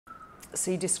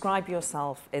So you describe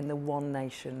yourself in the one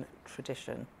nation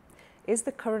tradition. Is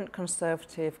the current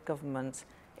Conservative government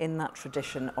in that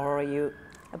tradition, or are you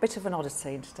a bit of an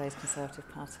oddity in today's Conservative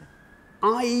Party?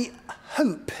 I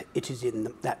hope it is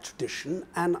in that tradition,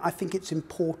 and I think it's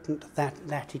important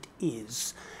that it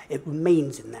is. It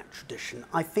remains in that tradition.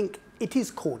 I think it is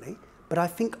corny, but I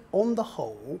think on the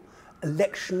whole,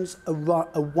 elections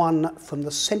are won from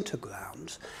the centre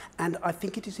ground, and I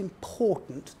think it is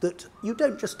important that you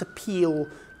don't just appeal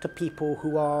to people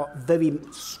who are very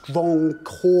strong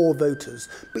core voters,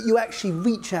 but you actually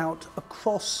reach out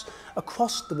across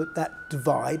that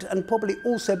divide, and probably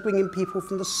also bring in people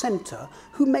from the centre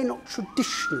who may not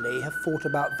traditionally have thought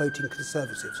about voting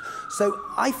Conservatives. So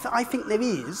I think there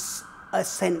is a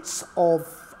sense of,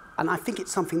 and I think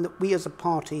it's something that we as a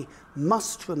party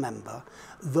must remember,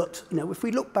 that, you know, if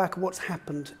we look back at what's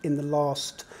happened in the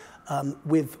last,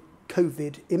 with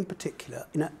COVID in particular,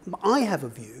 you know, I have a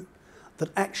view that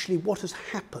actually what has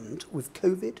happened with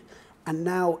COVID, and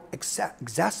now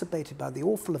exacerbated by the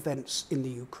awful events in the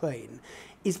Ukraine,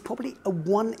 is probably a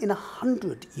 1 in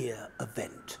 100-year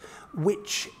event,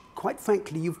 which, quite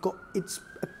frankly, it's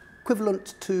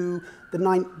equivalent to the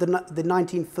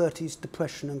 1930s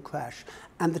depression and crash,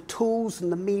 and the tools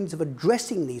and the means of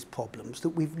addressing these problems that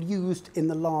we've used in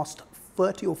the last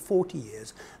 30 or 40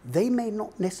 years, they may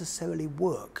not necessarily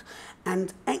work.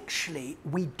 And actually,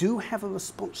 we do have a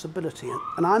responsibility,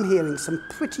 and I'm hearing some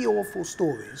pretty awful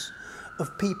stories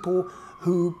of people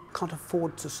who can't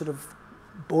afford to sort of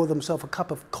boil themselves a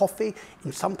cup of coffee.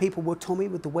 And some people will tell me,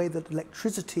 with the way that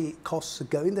electricity costs are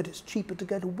going, that it's cheaper to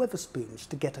go to Wetherspoons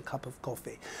to get a cup of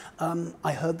coffee.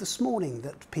 I heard this morning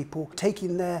that people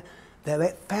taking their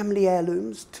family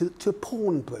heirlooms to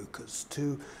pawnbrokers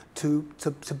to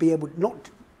be able, not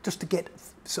just to get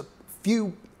a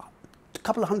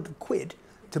couple of £100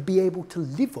 to be able to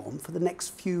live on for the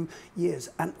next few years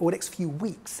or next few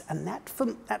weeks. And that's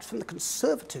from the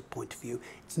Conservative point of view.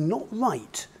 It's not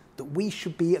right that we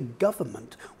should be a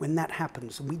government when that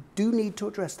happens, and we do need to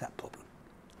address that problem.